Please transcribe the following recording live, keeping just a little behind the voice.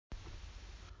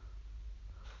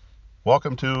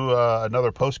Welcome to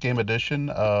another post-game edition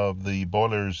of the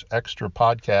Boilers Extra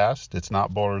podcast. It's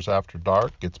not Boilers After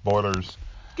Dark. It's Boilers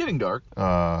Getting dark.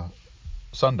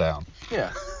 Sundown.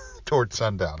 Yeah. Towards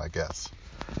sundown, I guess.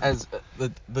 As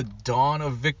the dawn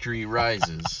of victory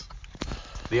rises,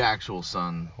 the actual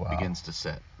sun Wow. begins to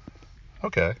set.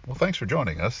 Okay. Well, thanks for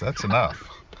joining us. That's enough.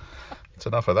 That's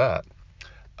enough of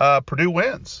that. Purdue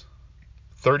wins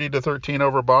 30-13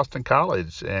 over Boston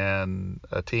College, and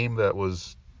a team that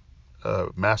was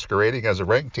masquerading as a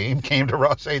ranked team came to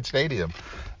Ross-Ade Stadium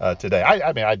today.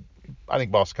 I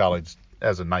think Boston College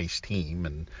has a nice team,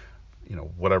 and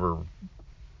whatever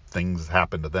things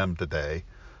happened to them today,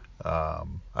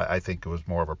 I think it was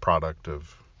more of a product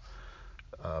of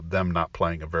them not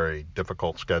playing a very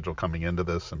difficult schedule coming into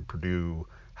this, and Purdue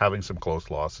having some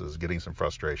close losses, getting some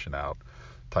frustration out,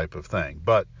 type of thing.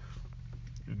 But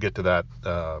we'll get to that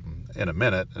in a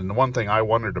minute. And the one thing I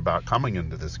wondered about coming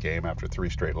into this game after three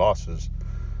straight losses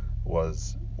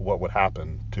was what would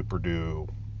happen to Purdue.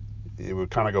 It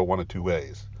would kind of go one of two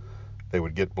ways. They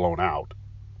would get blown out,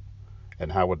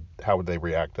 and how would they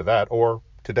react to that? Or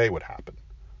today would happen,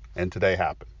 and today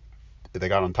happened. They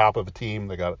got on top of a team.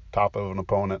 They got on top of an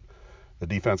opponent. The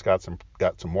defense got some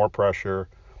more pressure.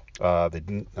 They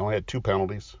only had two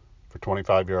penalties for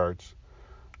 25 yards,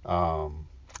 and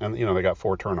they got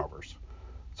four turnovers.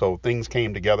 So things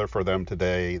came together for them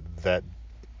today that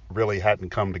really hadn't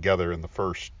come together in the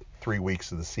first 3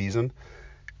 weeks of the season.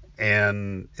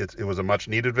 And it was a much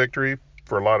needed victory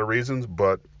for a lot of reasons,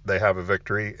 but they have a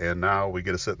victory, and now we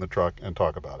get to sit in the truck and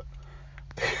talk about it.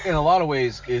 In a lot of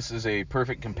ways, this is a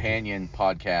perfect companion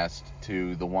podcast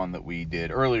to the one that we did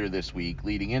earlier this week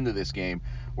leading into this game,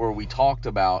 where we talked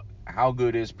about how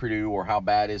good is Purdue or how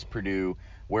bad is Purdue,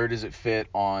 where does it fit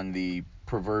on the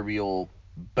proverbial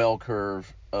bell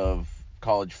curve of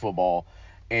college football.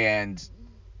 And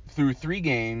through three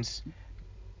games,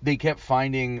 they kept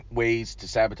finding ways to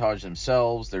sabotage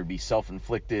themselves. There'd be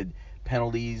self-inflicted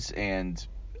penalties, and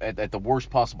at the worst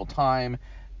possible time,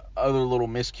 other little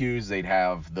miscues. They'd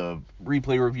have the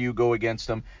replay review go against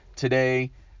them.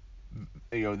 Today,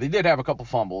 they did have a couple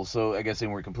fumbles, so I guess they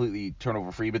weren't completely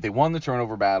turnover free, but they won the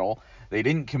turnover battle. They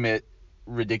didn't commit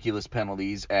ridiculous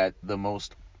penalties at the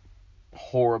most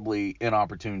horribly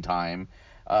inopportune time.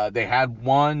 They had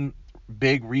one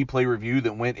big replay review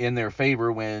that went in their favor,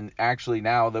 when actually,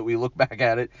 now that we look back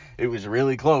at it, it was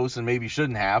really close and maybe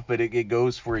shouldn't have, but it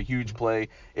goes for a huge play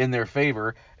in their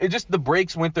favor. It just, the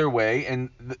breaks went their way, and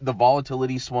the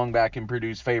volatility swung back in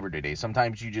Purdue's favor today.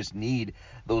 Sometimes you just need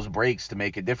those breaks to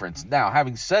make a difference. Now,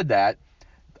 having said that,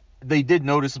 they did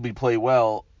noticeably play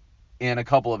well in a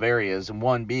couple of areas, and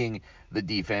one being the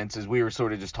defense. As we were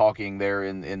sort of just talking there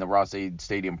in the Ross-Ade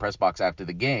Stadium press box after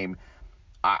the game,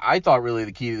 I thought really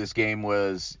the key to this game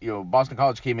was, Boston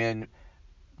College came in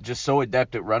just so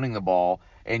adept at running the ball,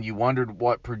 and you wondered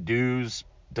what Purdue's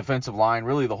defensive line,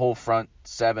 really the whole front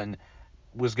seven,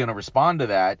 was going to respond to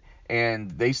that, and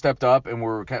they stepped up and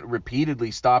were kind of repeatedly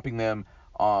stopping them,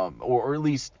 or at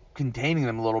least containing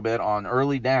them a little bit on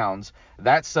early downs.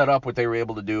 That set up what they were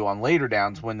able to do on later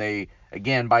downs, when they,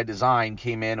 again, by design,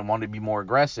 came in and wanted to be more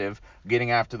aggressive,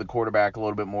 getting after the quarterback a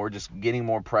little bit more, just getting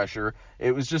more pressure.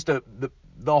 It was just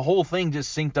the whole thing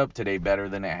just synced up today better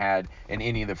than it had in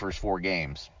any of the first four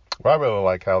games. Well, I really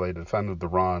like how they defended the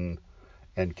run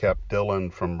and kept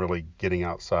Dillon from really getting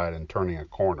outside and turning a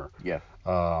corner. Yeah.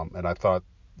 And I thought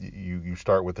you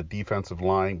start with the defensive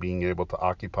line being able to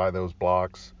occupy those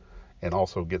blocks and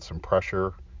also get some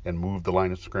pressure and move the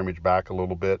line of scrimmage back a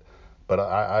little bit. But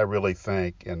I really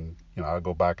think, and I'll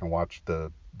go back and watch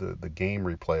the game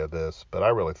replay of this, but I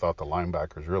really thought the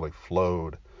linebackers really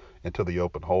flowed into the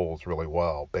open holes really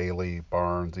well. Bailey,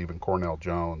 Barnes, even Cornell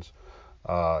Jones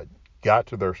uh, got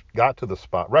to the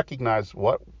spot, recognized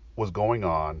what was going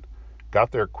on,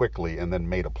 got there quickly, and then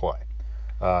made a play.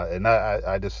 And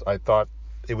I thought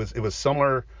it was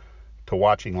similar to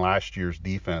watching last year's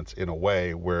defense in a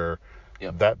way where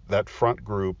Yep. that front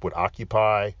group would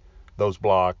occupy those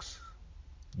blocks,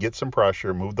 get some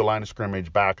pressure, move the line of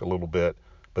scrimmage back a little bit,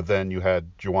 but then you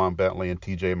had Juwan Bentley and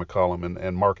T.J. McCollum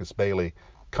and Marcus Bailey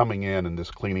coming in and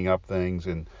just cleaning up things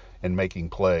and making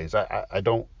plays. I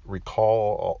don't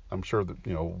recall. I'm sure that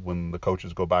when the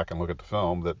coaches go back and look at the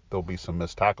film that there'll be some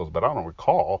missed tackles, but I don't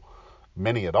recall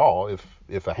many at all,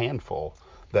 if a handful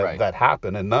Right. that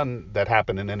happened, and none that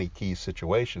happened in any key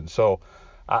situation. So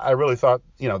I really thought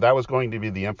that was going to be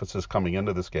the emphasis coming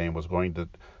into this game, was going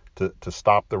to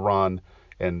stop the run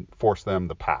and force them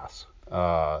to pass.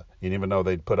 And even though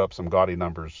they'd put up some gaudy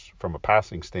numbers from a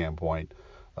passing standpoint,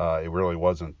 it really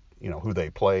wasn't who they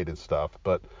played and stuff.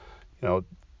 But you know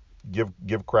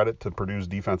give credit to Purdue's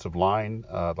defensive line,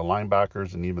 the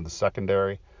linebackers, and even the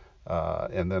secondary.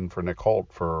 And then for Nick Holt,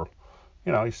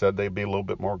 he said they'd be a little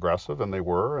bit more aggressive, and they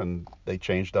were, and they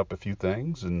changed up a few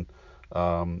things, and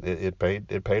it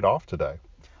paid off today.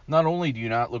 Not only do you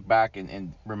not look back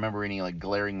and remember any like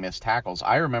glaring missed tackles,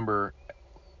 I remember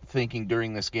thinking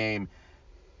during this game,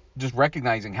 just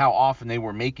recognizing how often they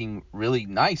were making really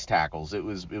nice tackles. It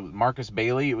was Marcus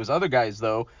Bailey. It was other guys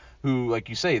though who, like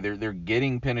you say, they're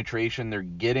getting penetration. They're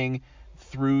getting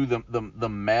through the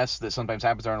mess that sometimes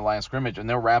happens during the line of scrimmage, and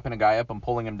they're wrapping a guy up and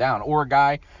pulling him down. Or a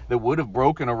guy that would have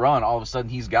broken a run, all of a sudden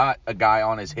he's got a guy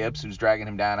on his hips who's dragging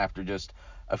him down after just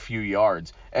a few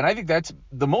yards. And I think that's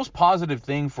the most positive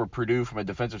thing for Purdue from a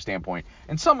defensive standpoint.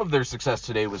 And some of their success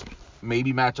today was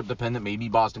maybe matchup dependent. Maybe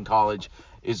Boston College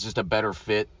is just a better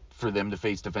fit for them to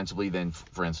face defensively than,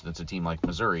 for instance, a team like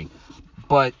Missouri.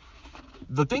 But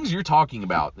the things you're talking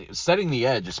about, setting the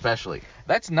edge especially,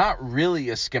 that's not really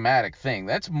a schematic thing.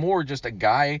 That's more just a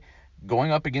guy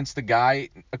going up against the guy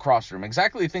across from him.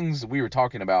 Exactly the things we were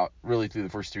talking about really through the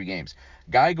first 3 games.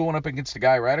 Guy going up against the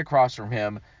guy right across from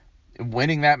him,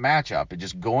 winning that matchup, and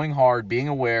just going hard, being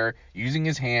aware, using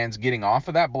his hands, getting off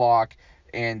of that block,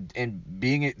 and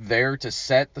being there to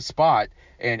set the spot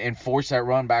and force that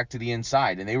run back to the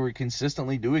inside. And they were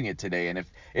consistently doing it today. And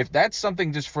if that's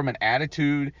something just from an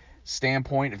attitude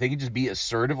standpoint, if they can just be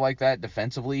assertive like that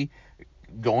defensively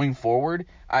going forward,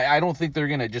 I don't think they're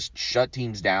going to just shut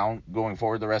teams down going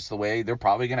forward the rest of the way. They're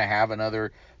probably going to have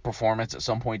another performance at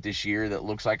some point this year that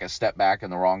looks like a step back in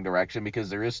the wrong direction, because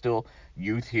there is still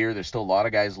youth here. There's still a lot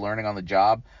of guys learning on the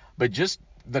job. But just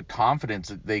the confidence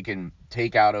that they can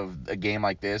take out of a game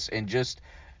like this, and just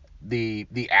the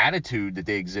attitude that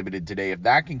they exhibited today, if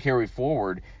that can carry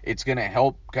forward, it's going to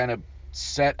help kind of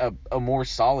set a more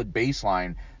solid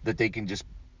baseline that they can just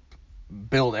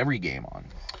build every game on.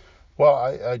 Well,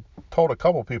 I told a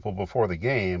couple people before the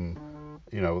game,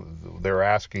 they're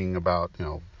asking about,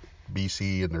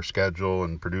 BC and their schedule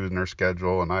and Purdue and their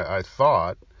schedule, and I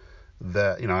thought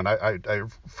that, and I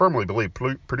firmly believe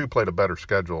Purdue played a better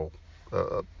schedule,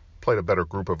 played a better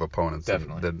group of opponents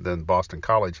than Boston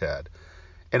College had.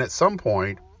 And at some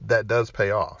point, that does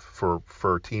pay off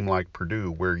for a team like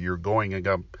Purdue, where you're going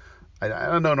against.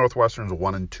 I know Northwestern's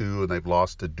 1-2, and they've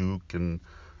lost to Duke and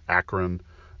Akron.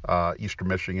 Eastern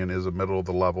Michigan is a middle of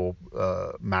the level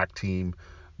MAC team,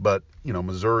 but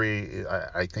Missouri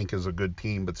I think is a good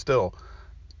team, but still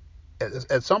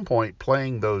at some point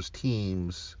playing those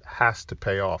teams has to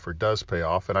pay off, or does pay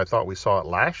off. And I thought we saw it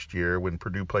last year when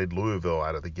Purdue played Louisville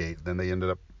out of the gate. Then they ended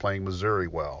up playing Missouri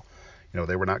well.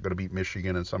 They were not going to beat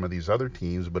Michigan and some of these other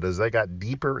teams, but as they got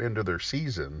deeper into their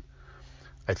season,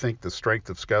 I think the strength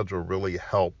of schedule really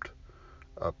helped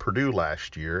Purdue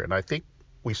last year, and I think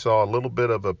we saw a little bit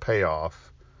of a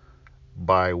payoff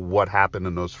by what happened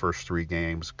in those first 3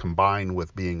 games, combined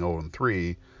with being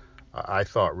 0-3. I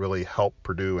thought really helped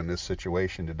Purdue in this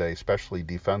situation today, especially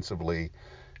defensively,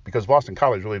 because Boston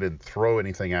College really didn't throw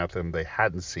anything at them they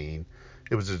hadn't seen.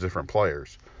 It was just different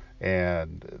players,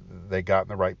 and they got in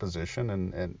the right position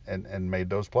and made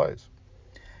those plays.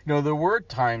 There were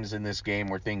times in this game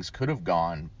where things could have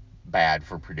gone bad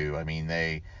for Purdue. I mean,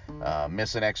 they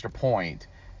miss an extra point.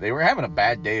 They were having a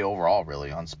bad day overall,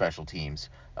 really, on special teams.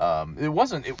 This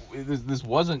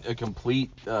wasn't a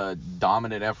complete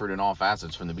dominant effort in all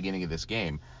facets from the beginning of this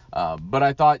game. But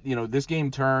I thought, this game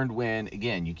turned when,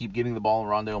 again, you keep getting the ball in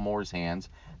Rondale Moore's hands.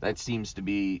 That seems to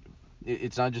be,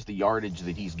 it's not just the yardage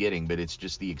that he's getting, but it's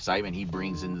just the excitement he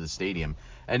brings into the stadium.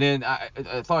 And then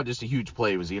I thought just a huge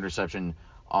play was the interception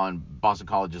on Boston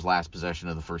College's last possession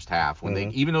of the first half, when they,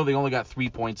 even though they only got 3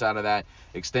 points out of that,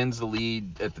 extends the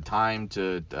lead at the time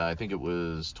to I think it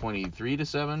was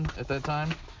 23-7 at that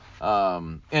time,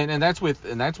 and that's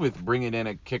with bringing in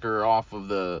a kicker off of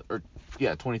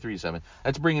 23-7.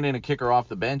 That's bringing in a kicker off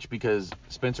the bench because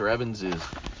Spencer Evans is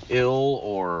ill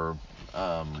or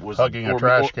was hugging a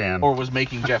trash can, or was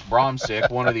making Jeff Brom sick,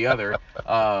 one or the other.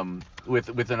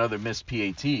 With another missed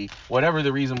PAT, whatever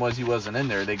the reason was, he wasn't in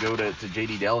there. They go to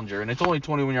J.D. Dellinger, and it's only a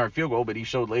 21-yard field goal, but he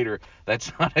showed later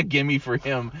that's not a gimme for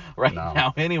him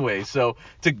now anyway. So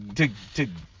to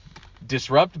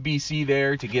disrupt BC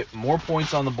there, to get more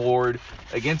points on the board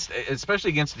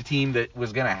especially against a team that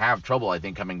was going to have trouble, I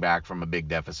think, coming back from a big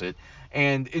deficit,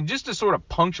 and just to sort of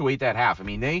punctuate that half. I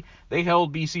mean, they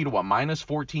held BC to minus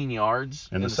 14 yards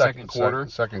in the second quarter.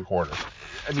 Second quarter.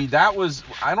 I mean, that was,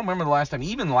 I don't remember the last time,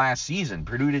 even last season,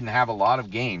 Purdue didn't have a lot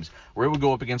of games where it would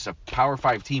go up against a Power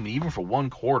 5 team, and even for one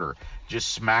quarter, just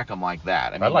smack them like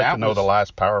that. I mean, I'd like to know the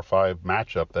last Power 5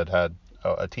 matchup that had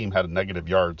a team had negative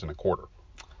yards in a quarter.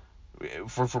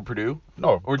 for Purdue?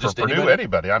 No, Or for just Purdue,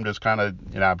 anybody. I'm just kind of,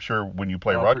 I'm sure when you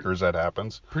play Well, Rutgers that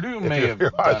happens. Purdue If may you- have if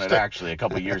you're done Ohio it State. actually a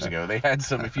couple years ago. They had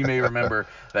some, if you may remember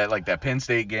that Penn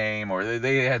State game, or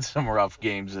they had some rough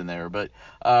games in there. But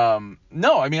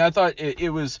no, I mean, I thought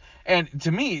it was, and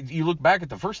to me, you look back at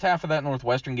the first half of that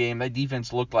Northwestern game, that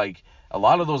defense looked like, a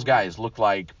lot of those guys looked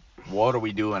like, what are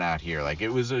we doing out here? Like, it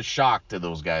was a shock to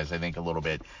those guys, I think, a little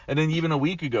bit. And then even a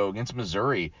week ago against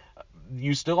Missouri,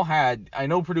 you still had, I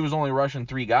know Purdue was only rushing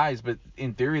 3 guys, but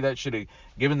in theory that should have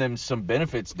given them some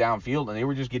benefits downfield, and they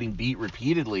were just getting beat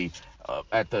repeatedly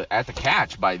at the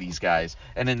catch by these guys.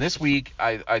 And then this week,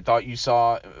 I thought you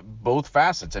saw both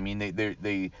facets. I mean,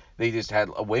 they just had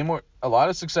a lot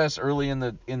of success early in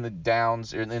the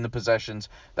downs, or in the possessions.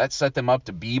 That set them up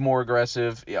to be more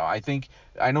aggressive. You know,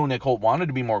 I know Nick Holt wanted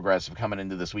to be more aggressive coming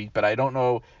into this week, but I don't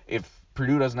know if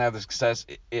Purdue doesn't have the success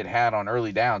it had on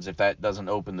early downs, if that doesn't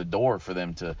open the door for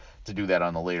them to do that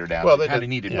on the later downs. Well, they kind of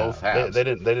needed both halves. They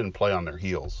didn't play on their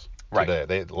heels today.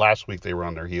 Right. Last week they were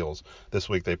on their heels. This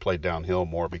week they played downhill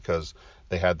more because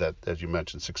they had that, as you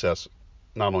mentioned, success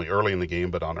not only early in the game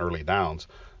but on early downs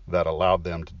that allowed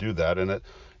them to do that. And it,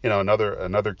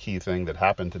 another key thing that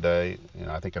happened today,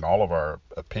 I think in all of our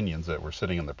opinions that were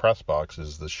sitting in the press box,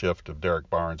 is the shift of Derek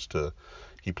Barnes to,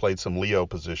 he played some Leo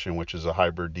position, which is a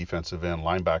hybrid defensive end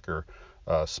linebacker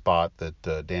spot that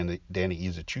Danny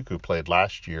Izuchukwu played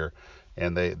last year,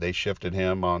 and they shifted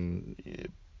him on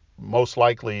most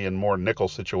likely in more nickel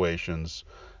situations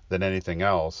than anything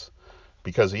else,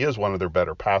 because he is one of their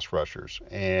better pass rushers,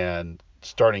 and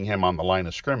starting him on the line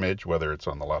of scrimmage, whether it's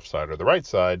on the left side or the right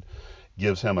side,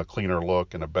 gives him a cleaner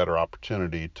look and a better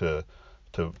opportunity to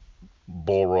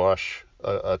bull rush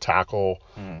a tackle,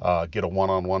 get a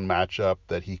one-on-one matchup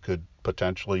that he could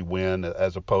potentially win,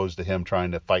 as opposed to him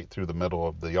trying to fight through the middle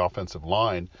of the offensive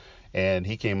line. And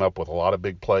he came up with a lot of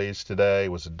big plays today.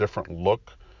 It was a different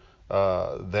look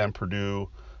than Purdue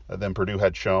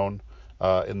had shown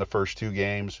in the first 2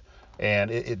 games.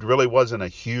 And it really wasn't a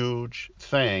huge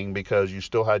thing, because you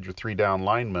still had your 3 down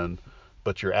linemen,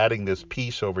 but you're adding this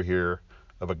piece over here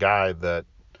of a guy that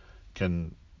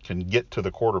can get to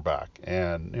the quarterback.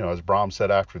 And, as Brom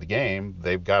said after the game,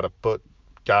 they've got to put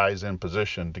guys in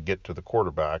position to get to the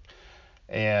quarterback.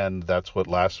 And that's what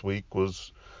last week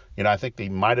was. I think they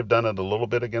might have done it a little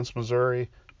bit against Missouri,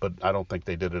 but I don't think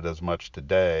they did it as much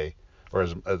today, or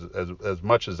as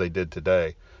much as they did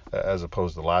today, as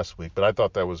opposed to last week. But I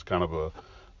thought that was kind of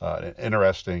an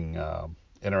interesting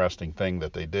thing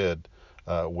that they did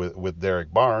with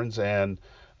Derek Barnes. And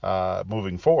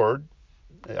moving forward,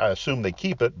 I assume they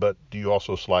keep it, but do you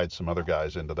also slide some other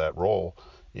guys into that role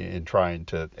in trying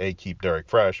to keep Derek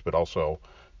fresh, but also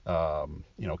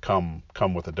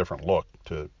come with a different look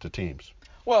to teams?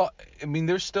 Well, I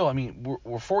mean,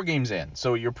 we're 4 games in,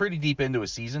 so you're pretty deep into a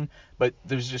season, but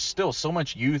there's just still so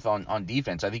much youth on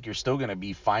defense. I think you're still going to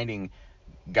be finding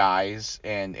guys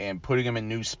and putting them in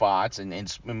new spots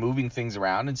and moving things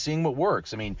around and seeing what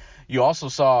works. I mean, you also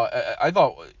saw, I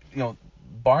thought,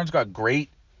 Barnes got great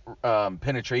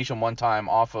penetration one time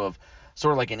off of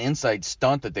sort of like an inside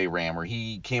stunt that they ran, where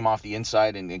he came off the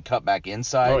inside and cut back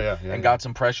inside and got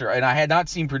some pressure. And I had not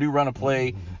seen Purdue run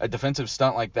a defensive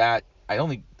stunt like that, I don't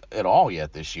think, at all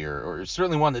yet this year, or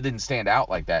certainly one that didn't stand out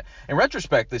like that. In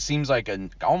retrospect, this seems like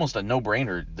almost a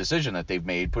no-brainer decision that they've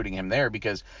made, putting him there,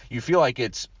 because you feel like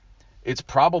it's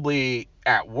probably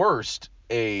at worst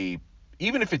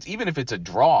even if it's a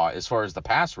draw as far as the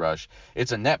pass rush,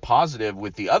 it's a net positive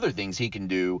with the other things he can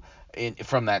do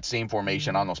from that same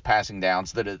formation on those passing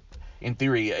downs that in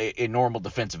theory a normal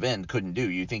defensive end couldn't do.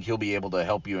 You think he'll be able to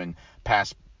help you in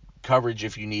pass coverage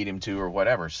if you need him to, or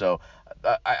whatever. So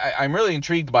I'm really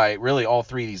intrigued by really all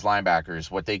 3 of these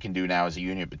linebackers, what they can do now as a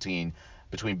unit between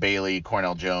Bailey,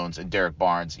 Cornell Jones, and Derek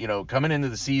Barnes. Coming into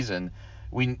the season,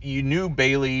 you knew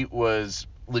Bailey was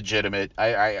legitimate.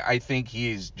 I think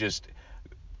he's just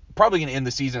probably going to end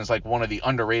the season as like one of the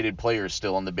underrated players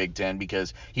still in the Big Ten,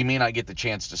 because he may not get the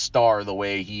chance to star the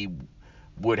way he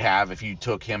would have if you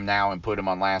took him now and put him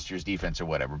on last year's defense or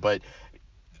whatever. But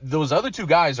those other 2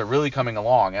 guys are really coming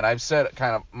along, and I've said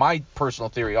kind of my personal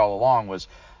theory all along was,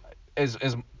 as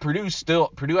Purdue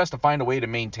has to find a way to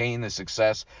maintain the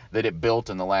success that it built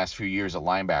in the last few years at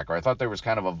linebacker. I thought there was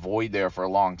kind of a void there for a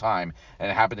long time, and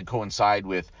it happened to coincide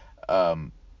with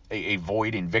a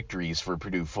void in victories for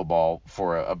Purdue football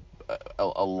for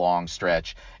a long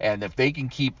stretch. And if they can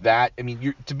keep that, I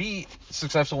mean, to be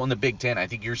successful in the Big Ten, I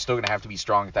think you're still going to have to be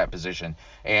strong at that position.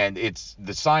 And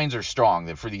the signs are strong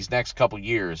that for these next couple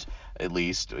years, at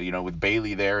least, with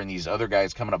Bailey there and these other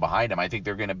guys coming up behind him, I think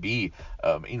they're going to be,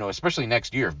 especially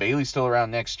next year. If Bailey's still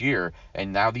around next year,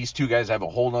 and now these two guys have a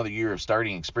whole nother year of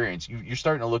starting experience, you're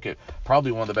starting to look at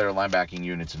probably one of the better linebacking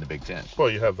units in the Big Ten. Well,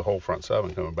 you have the whole front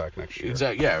seven coming back next year.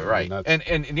 Exactly. Yeah, right.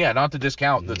 And yeah, not to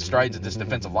discount the strides that this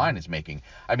defensive line is making.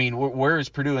 I mean, where is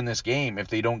Purdue in this game if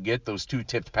they don't get those two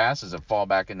tipped passes that fall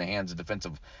back in the hands of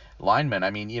defensive linemen? I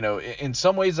mean, in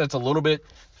some ways that's a little bit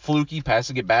fluky.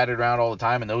 Passes get batted around all the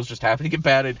time, and those just happen to get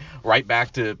batted right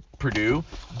back to Purdue.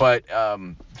 But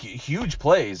huge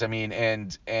plays. I mean,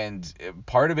 and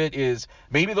part of it is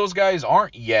maybe those guys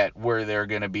aren't yet where they're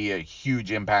going to be a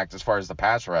huge impact as far as the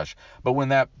pass rush. But when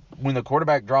the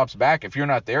quarterback drops back, if you're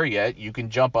not there yet, you can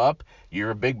jump up.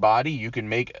 You're a big body. You can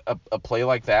make a play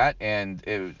like that,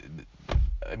 and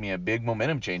a big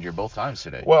momentum changer both times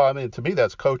today. Well, I mean, to me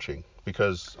that's coaching,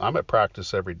 because I'm at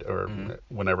practice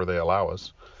whenever they allow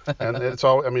us, and it's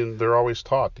all. I mean, they're always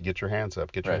taught to get your hands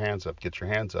up, get your hands up, get your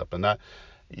hands up, and that.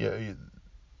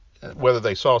 Whether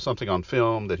they saw something on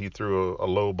film that he threw a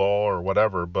low ball or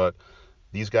whatever, but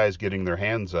these guys getting their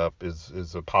hands up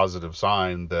is a positive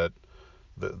sign that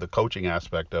the coaching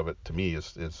aspect of it, to me,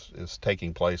 is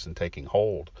taking place and taking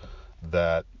hold.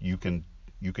 That you can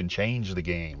change the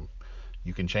game,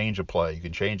 you can change a play, you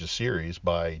can change a series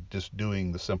by just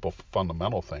doing the simple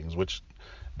fundamental things, which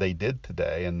they did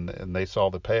today, and they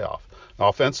saw the payoff. Now,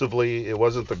 offensively, it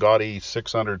wasn't the gaudy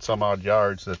 600 some odd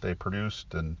yards that they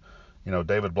produced, and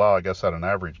David Blau, I guess, had an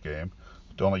average game,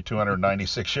 only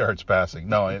 296 yards passing.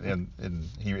 No, and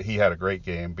he had a great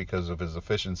game because of his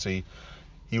efficiency.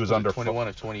 He was under 21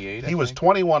 of 28. He was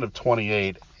 21 of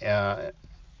 28, and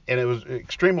it was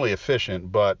extremely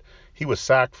efficient. But he was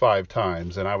sacked 5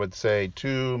 times, and I would say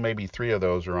 2, maybe 3 of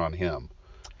those are on him,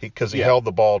 because he held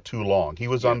the ball too long. He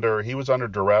was under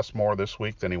duress more this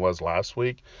week than he was last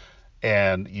week,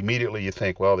 and immediately you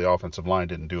think, well, the offensive line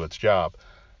didn't do its job.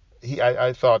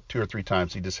 I thought 2 or 3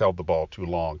 times he just held the ball too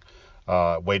long,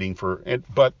 waiting for it.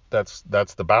 But that's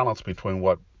the balance between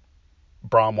what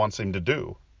Brom wants him to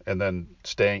do and then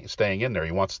staying in there.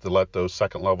 He wants to let those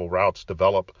second level routes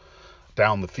develop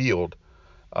down the field,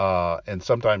 and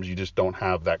sometimes you just don't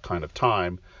have that kind of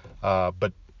time.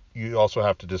 But you also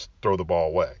have to just throw the ball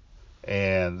away,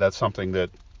 and that's something that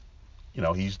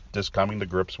he's just coming to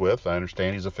grips with. I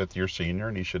understand he's a 5th-year senior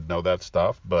and he should know that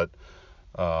stuff, but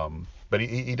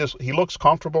he looks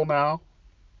comfortable now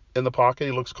in the pocket.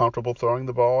 He looks comfortable throwing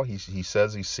the ball. He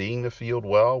says he's seeing the field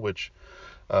well, which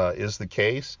is the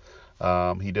case.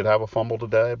 He did have a fumble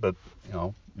today, but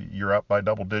you're up by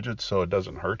double digits, so it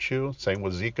doesn't hurt you. Same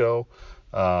with Zico.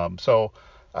 So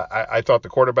I thought the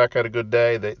quarterback had a good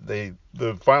day.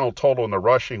 The final total in the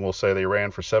rushing will say they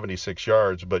ran for 76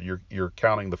 yards, but you're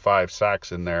counting the 5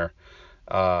 sacks in there.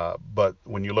 But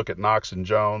when you look at Knox and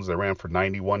Jones, they ran for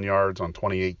 91 yards on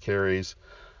 28 carries.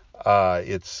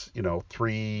 It's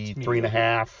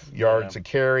 3.5 yards a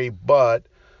carry, but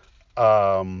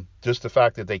just the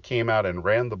fact that they came out and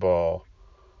ran the ball,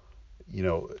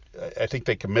 I think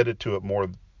they committed to it more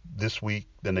this week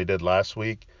than they did last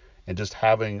week, and just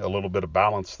having a little bit of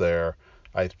balance there,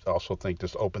 I also think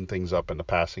just opened things up in the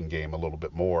passing game a little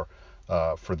bit more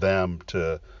for them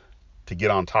to get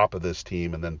on top of this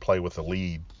team and then play with a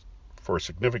lead for a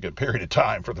significant period of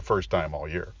time for the first time all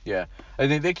year. Yeah, I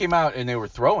think they came out and they were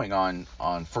throwing on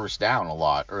first down a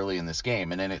lot early in this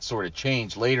game, and then it sort of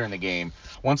changed later in the game.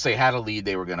 Once they had a lead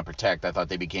they were going to protect, I thought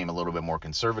they became a little bit more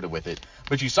conservative with it.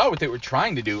 But you saw what they were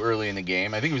trying to do early in the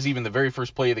game. I think it was even the very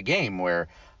first play of the game or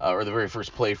the very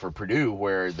first play for Purdue,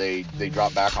 where they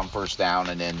dropped back on first down,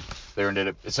 and then there ended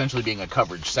up essentially being a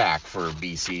coverage sack for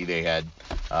BC. They had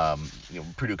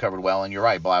Purdue covered well, and you're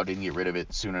right, Blau didn't get rid of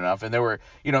it soon enough. And there were,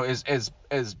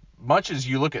 as much as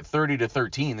you look at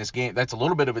 30-13, this game, that's a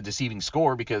little bit of a deceiving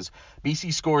score, because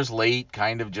BC scores late,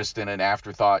 kind of just in an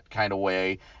afterthought kind of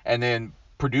way, and then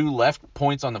Purdue left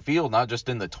points on the field, not just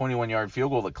in the 21-yard field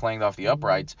goal that clanged off the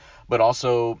uprights, but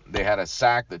also they had a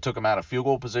sack that took them out of field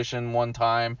goal position one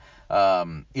time.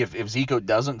 If Zico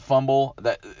doesn't fumble,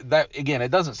 that again,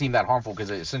 it doesn't seem that harmful because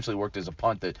it essentially worked as a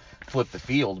punt that flipped the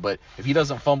field. But if he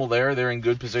doesn't fumble there, they're in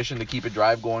good position to keep a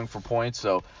drive going for points.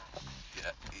 So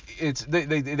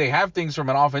they have things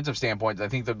from an offensive standpoint that I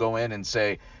think they'll go in and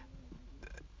say,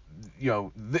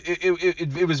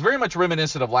 it was very much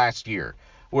reminiscent of last year,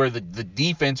 where the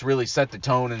defense really set the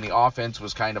tone and the offense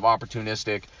was kind of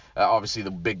opportunistic. Obviously,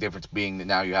 the big difference being that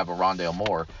now you have a Rondale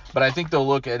Moore. But I think they'll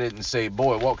look at it and say,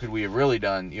 boy, what could we have really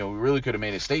done? We really could have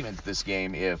made a statement this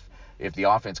game if if the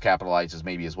offense capitalizes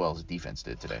maybe as well as the defense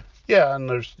did today. Yeah, and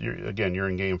you're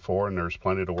in game 4, and there's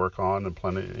plenty to work on, and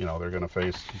plenty, they're going to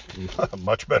face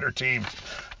much better teams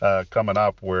coming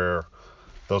up where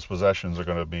those possessions are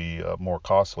going to be more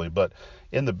costly. But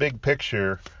in the big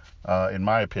picture, in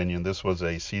my opinion, this was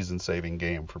a season-saving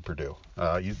game for Purdue.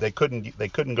 They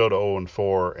couldn't go to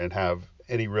 0-4 and have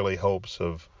any really hopes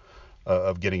of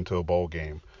getting to a bowl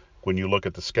game. When you look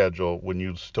at the schedule, when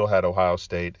you still had Ohio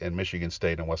State and Michigan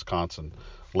State and Wisconsin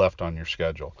left on your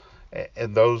schedule,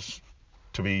 and those,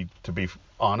 to be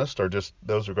honest,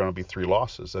 those are going to be 3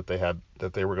 losses that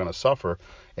they were going to suffer.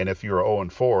 And if you're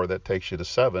 0-4, that takes you to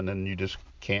 7, and you just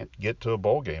can't get to a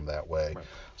bowl game that way. Right.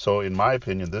 So in my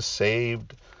opinion, this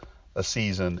saved a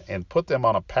season and put them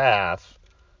on a path,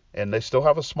 and they still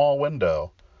have a small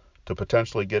window to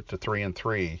potentially get to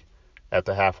 3-3 at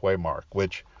the halfway mark,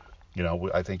 which,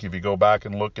 I think if you go back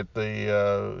and look at the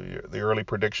early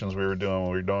predictions we were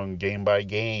doing game by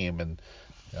game, and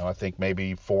I think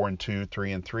maybe 4-2,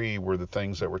 3-3 were the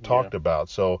things that were talked about.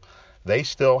 So they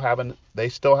still have an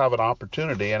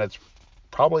opportunity, and it's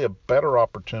probably a better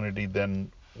opportunity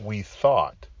than we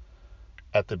thought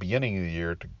at the beginning of the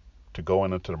year to go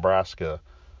into Nebraska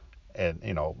and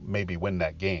maybe win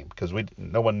that game, because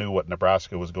no one knew what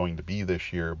Nebraska was going to be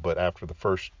this year. But after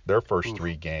their first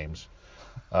 3 games,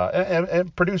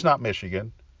 and Purdue's not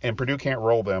Michigan, and Purdue can't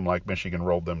roll them like Michigan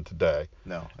rolled them today.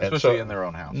 No, especially in their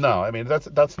own house. No, I mean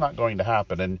that's not going to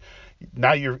happen. And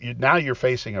now you're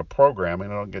facing a program,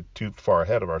 and I don't get too far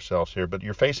ahead of ourselves here, but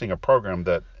you're facing a program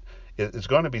that is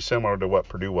going to be similar to what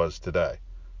Purdue was today,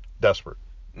 desperate.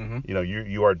 Mm-hmm.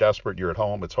 You are desperate. You're at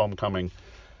home. It's homecoming.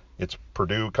 It's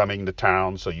Purdue coming to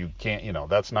town, so you can't.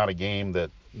 That's not a game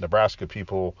that Nebraska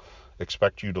people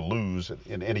expect you to lose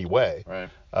in any way. Right.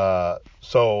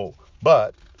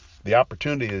 But the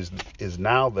opportunity is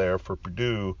now there for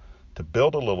Purdue to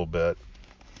build a little bit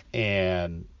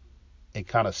and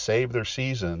kind of save their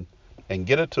season and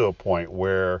get it to a point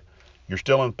where you're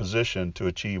still in position to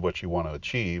achieve what you want to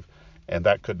achieve, and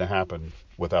that couldn't happen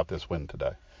without this win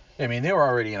today. I mean, they were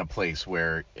already in a place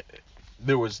where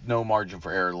there was no margin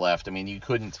for error left. I mean, you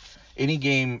couldn't, any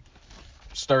game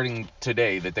starting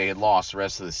today that they had lost the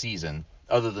rest of the season,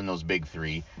 other than those big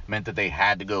 3, meant that they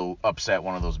had to go upset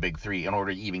one of those big 3 in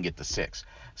order to even get to 6.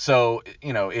 So,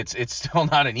 it's still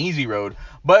not an easy road,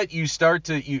 but you start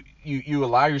to, you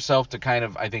allow yourself to kind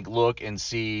of, I think, look and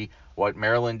see what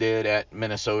Maryland did at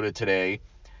Minnesota today.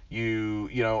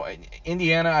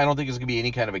 Indiana, I don't think it's going to be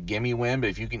any kind of a gimme win, but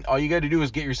if you can, all you got to do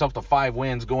is get yourself to 5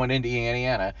 wins going into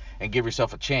Indiana and give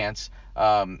yourself a chance.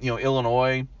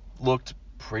 Illinois looked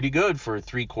pretty good for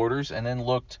 3 quarters and then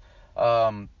looked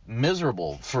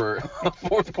miserable for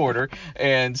fourth quarter,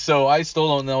 and so I still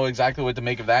don't know exactly what to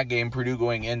make of that game. Purdue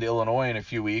going into Illinois in a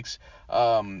few weeks,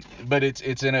 but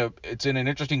it's in an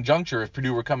interesting juncture. If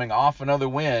Purdue were coming off another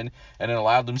win and then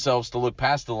allowed themselves to look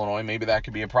past Illinois, maybe that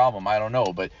could be a problem. I don't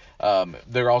know, but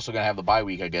they're also going to have the bye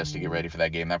week, I guess, to get ready for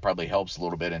that game. That probably helps a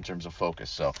little bit in terms of focus.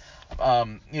 So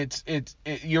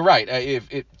you're right.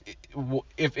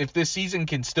 If this season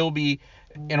can still be,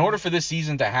 in order for this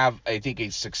season to have, I think, a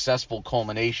successful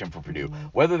culmination for Purdue,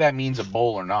 whether that means a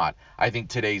bowl or not, I think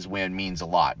today's win means a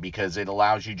lot, because it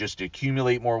allows you just to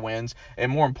accumulate more wins,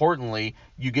 and more importantly,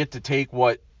 you get to take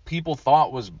what people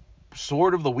thought was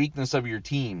sort of the weakness of your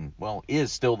team, well,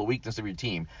 is still the weakness of your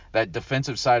team, that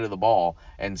defensive side of the ball,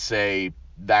 and say,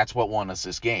 that's what won us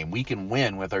this game. We can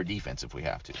win with our defense if we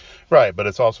have to. Right, but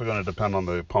it's also going to depend on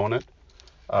the opponent.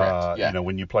 Correct. Yeah.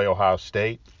 When you play Ohio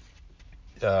State,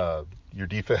 your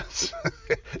defense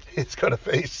is going to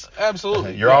face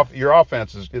absolutely your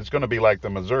offense is going to be like the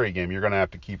Missouri game. You're going to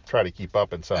have to try to keep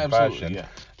up in some absolutely, fashion.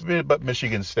 Yeah. But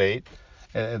Michigan State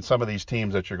and some of these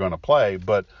teams that you're going to play,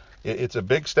 but it's a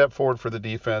big step forward for the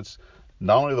defense,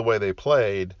 not only the way they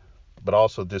played, but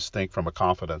also just think from a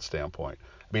confidence standpoint.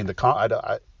 I mean, I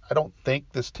don't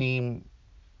think this team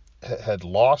had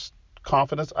lost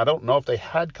confidence. I don't know if they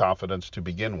had confidence to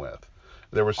begin with.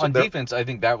 Defense, I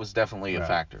think that was definitely a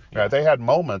factor. Yeah, they had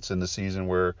moments in the season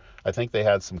where I think they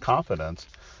had some confidence,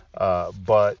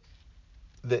 but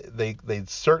they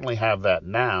certainly have that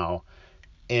now.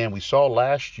 And we saw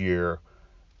last year,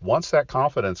 once that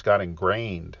confidence got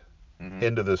ingrained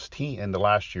into this team, into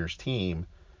last year's team,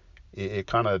 it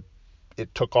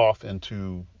took off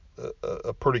into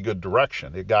a pretty good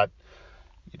direction. It got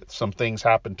some things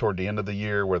happened toward the end of the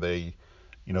year where they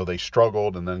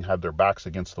struggled and then had their backs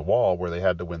against the wall where they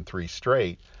had to win 3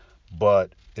 straight.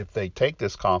 But if they take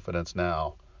this confidence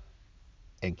now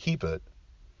and keep it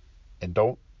and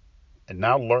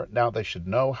now they should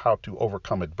know how to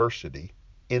overcome adversity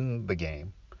in the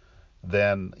game,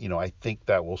 then, I think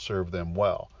that will serve them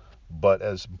well. But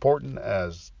as important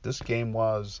as this game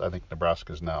was, I think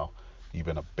Nebraska's now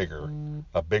even a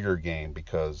bigger game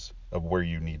because of where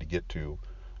you need to get to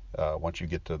once you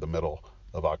get to the middle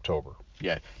of October.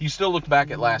 Yeah, you still look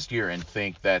back at last year and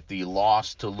think that the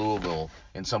loss to Louisville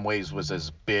in some ways was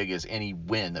as big as any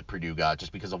win that Purdue got,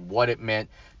 just because of what it meant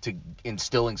to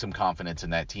instilling some confidence in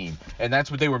that team. And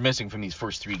that's what they were missing from these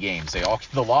first 3 games.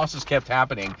 The losses kept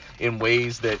happening in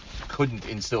ways that couldn't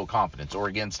instill confidence, or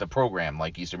against a program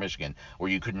like Eastern Michigan,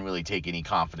 where you couldn't really take any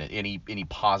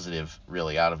positive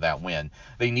really out of that win.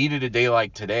 They needed a day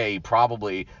like today,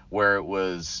 probably, where it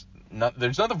was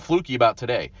there's nothing fluky about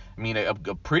today. I mean, a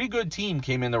pretty good team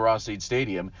came into Ross-Ade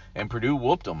Stadium, and Purdue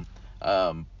whooped them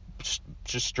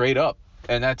just straight up.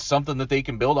 And that's something that they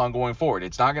can build on going forward.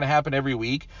 It's not going to happen every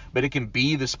week, but it can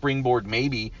be the springboard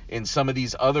maybe in some of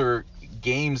these other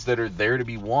games that are there to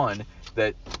be won,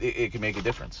 that it can make a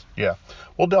difference. Yeah.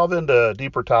 We'll delve into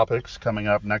deeper topics coming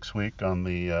up next week on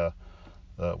the,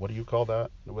 what do you call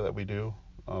that we do,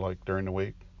 like during the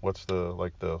week? What's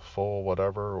the full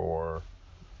whatever, or...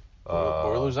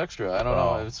 Boilers Extra. I don't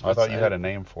know. I thought you had a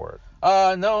name for it.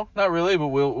 No, not really. But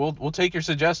we'll take your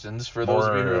suggestions for those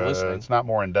of you who are listening. It's not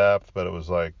more in depth, but it was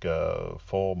like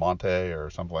full Monty or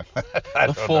something like that.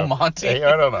 The full Monty.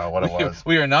 I don't know what it was.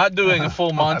 We are not doing a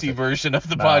full Monty version of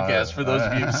the podcast for those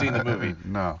of you who've seen the movie.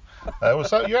 No, it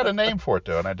was you had a name for it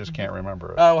though, and I just can't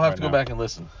remember it. We'll have to go back and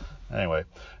listen. Anyway.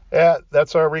 Yeah,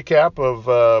 that's our recap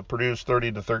of Purdue's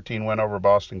 30-13 win over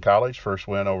Boston College. First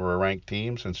win over a ranked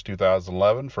team since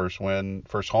 2011. First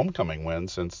homecoming win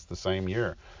since the same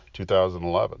year,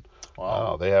 2011.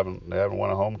 Wow. They haven't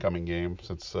won a homecoming game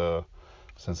since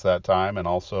that time, and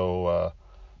also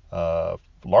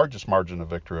largest margin of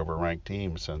victory over a ranked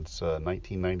team since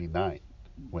 1999,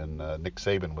 when Nick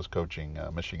Saban was coaching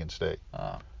Michigan State.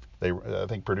 I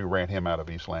think Purdue ran him out of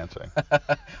East Lansing.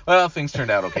 Well, things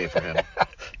turned out okay for him.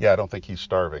 Yeah, I don't think he's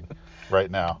starving right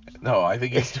now. No, I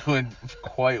think he's doing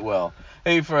quite well.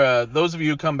 Hey, for those of you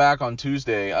who come back on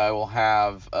Tuesday, I will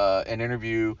have an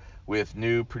interview with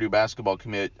new Purdue basketball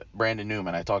commit Brandon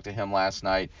Newman. I talked to him last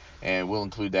night, and we'll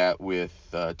include that with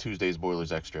Tuesday's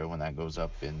Boilers Extra when that goes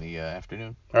up in the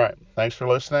afternoon. All right. Thanks for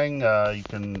listening. You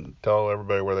can tell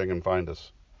everybody where they can find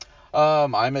us.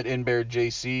 I'm at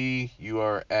InBearJC. You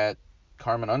are at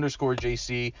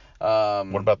Carmen_JC.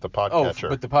 What about the podcatcher? Oh,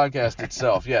 but the podcast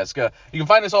itself, yes. You can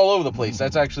find us all over the place.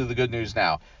 That's actually the good news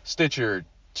now. Stitcher,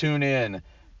 TuneIn,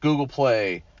 Google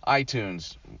Play,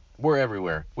 iTunes. We're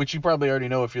everywhere, which you probably already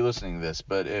know if you're listening to this.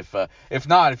 But if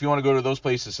not, if you want to go to those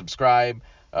places, subscribe,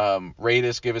 rate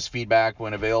us, give us feedback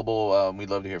when available. We'd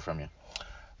love to hear from you.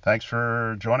 Thanks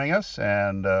for joining us,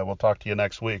 and we'll talk to you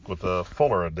next week with a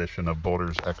fuller edition of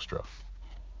Boilers Extra.